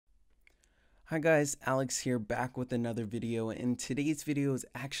Hi guys, Alex here back with another video, and today's video is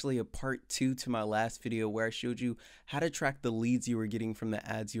actually a part 2 to my last video where I showed you how to track the leads you were getting from the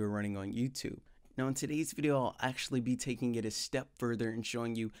ads you were running on YouTube. Now in today's video, I'll actually be taking it a step further and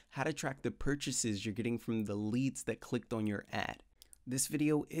showing you how to track the purchases you're getting from the leads that clicked on your ad. This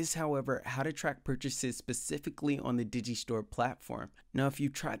video is, however, how to track purchases specifically on the Digistore platform. Now, if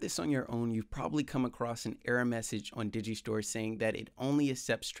you've tried this on your own, you've probably come across an error message on Digistore saying that it only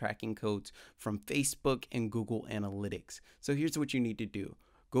accepts tracking codes from Facebook and Google Analytics. So here's what you need to do.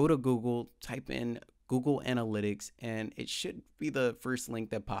 Go to Google, type in Google Analytics, and it should be the first link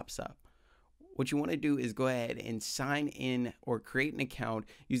that pops up. What you want to do is go ahead and sign in or create an account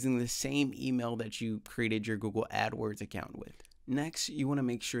using the same email that you created your Google Adwords account with. Next, you want to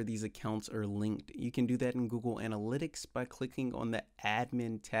make sure these accounts are linked. You can do that in Google Analytics by clicking on the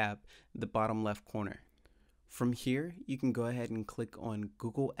Admin tab in the bottom left corner. From here, you can go ahead and click on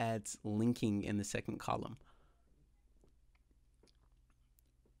Google Ads linking in the second column.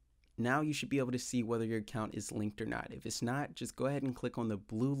 Now you should be able to see whether your account is linked or not. If it's not, just go ahead and click on the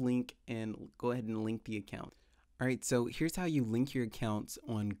blue link and go ahead and link the account. Alright, so here's how you link your accounts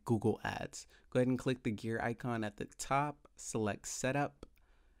on Google Ads. Go ahead and click the gear icon at the top, select Setup,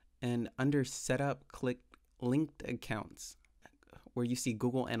 and under Setup, click Linked Accounts. Where you see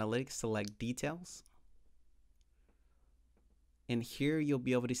Google Analytics, select Details. And here you'll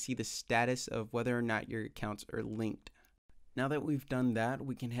be able to see the status of whether or not your accounts are linked. Now that we've done that,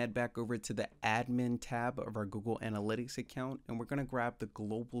 we can head back over to the Admin tab of our Google Analytics account, and we're going to grab the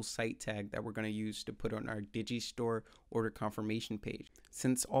global site tag that we're going to use to put on our Digistore order confirmation page.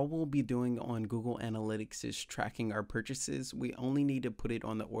 Since all we'll be doing on Google Analytics is tracking our purchases, we only need to put it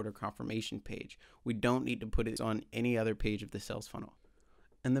on the order confirmation page. We don't need to put it on any other page of the sales funnel.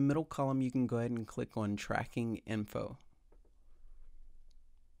 In the middle column, you can go ahead and click on Tracking Info.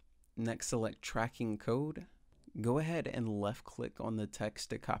 Next, select Tracking Code. Go ahead and left click on the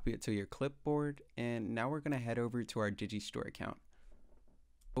text to copy it to your clipboard, and now we're going to head over to our Digistore account.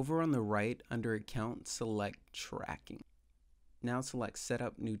 Over on the right under Account, select Tracking. Now select Set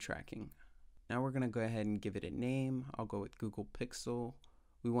Up New Tracking. Now we're going to go ahead and give it a name. I'll go with Google Pixel.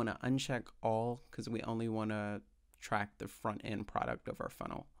 We want to uncheck all because we only want to track the front end product of our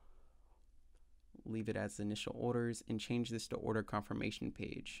funnel. Leave it as initial orders and change this to order confirmation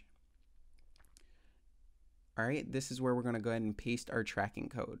page. All right, this is where we're going to go ahead and paste our tracking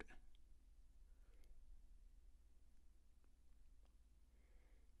code.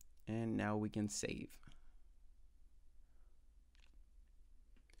 And now we can save.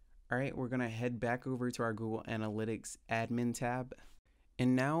 All right, we're going to head back over to our Google Analytics admin tab.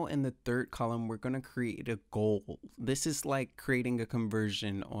 And now in the third column, we're going to create a goal. This is like creating a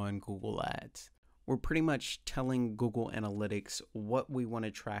conversion on Google Ads. We're pretty much telling Google Analytics what we want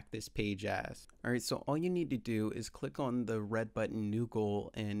to track this page as. All right, so all you need to do is click on the red button, New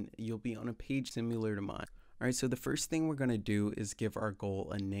Goal, and you'll be on a page similar to mine. All right, so the first thing we're going to do is give our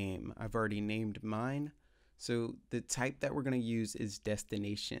goal a name. I've already named mine. So the type that we're going to use is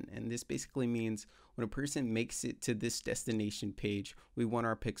destination. And this basically means when a person makes it to this destination page, we want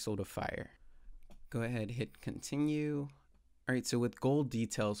our pixel to fire. Go ahead, hit continue. All right, so with goal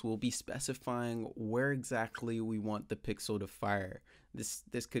details, we'll be specifying where exactly we want the pixel to fire.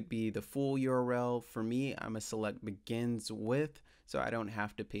 This could be the full URL. For me, I'm gonna select begins with, so I don't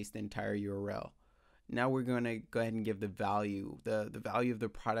have to paste the entire URL. Now we're gonna go ahead and give the value. The value of the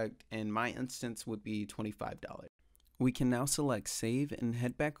product in my instance would be $25. We can now select save and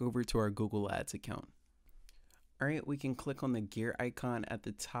head back over to our Google Ads account. All right, we can click on the gear icon at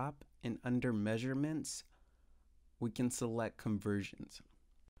the top, and under measurements, we can select conversions.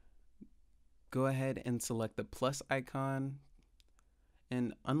 Go ahead and select the plus icon.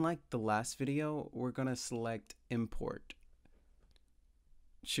 And unlike the last video, we're going to select import.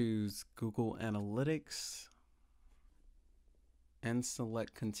 Choose Google Analytics and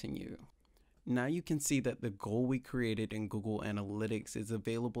select continue. Now you can see that the goal we created in Google Analytics is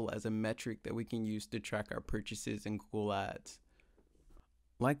available as a metric that we can use to track our purchases in Google Ads.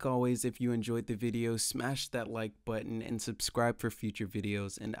 Like always, if you enjoyed the video, smash that like button and subscribe for future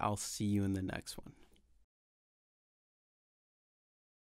videos, and I'll see you in the next one.